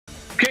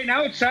Okay,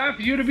 now it's time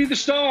for you to be the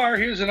star.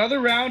 Here's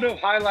another round of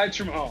highlights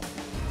from home.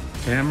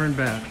 Cameron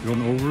Batt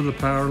going over the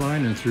power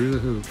line and through the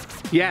hoop.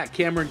 Yeah,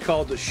 Cameron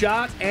called the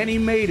shot, and he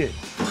made it.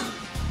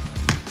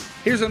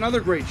 Here's another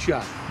great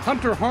shot.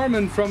 Hunter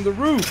Harmon from the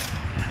roof.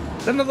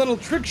 Then a little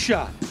trick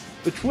shot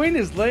between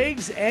his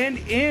legs and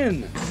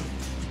in.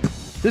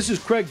 This is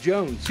Craig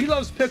Jones. He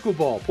loves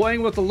pickleball,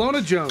 playing with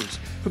Alona Jones,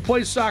 who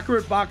plays soccer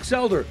at Box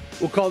Elder.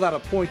 We'll call that a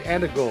point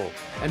and a goal.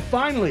 And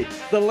finally,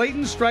 the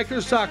Layton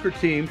Strikers soccer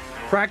team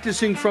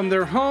practicing from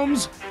their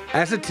homes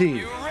as a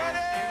team.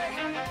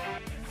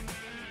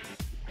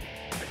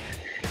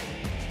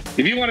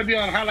 If you want to be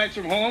on Highlights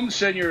from Home,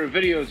 send your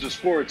videos of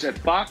sports at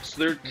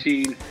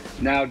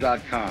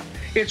fox13now.com.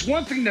 It's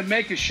one thing to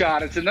make a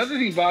shot. It's another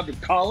thing, Bob, to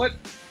call it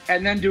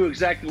and then do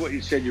exactly what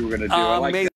you said you were going to do. I like that.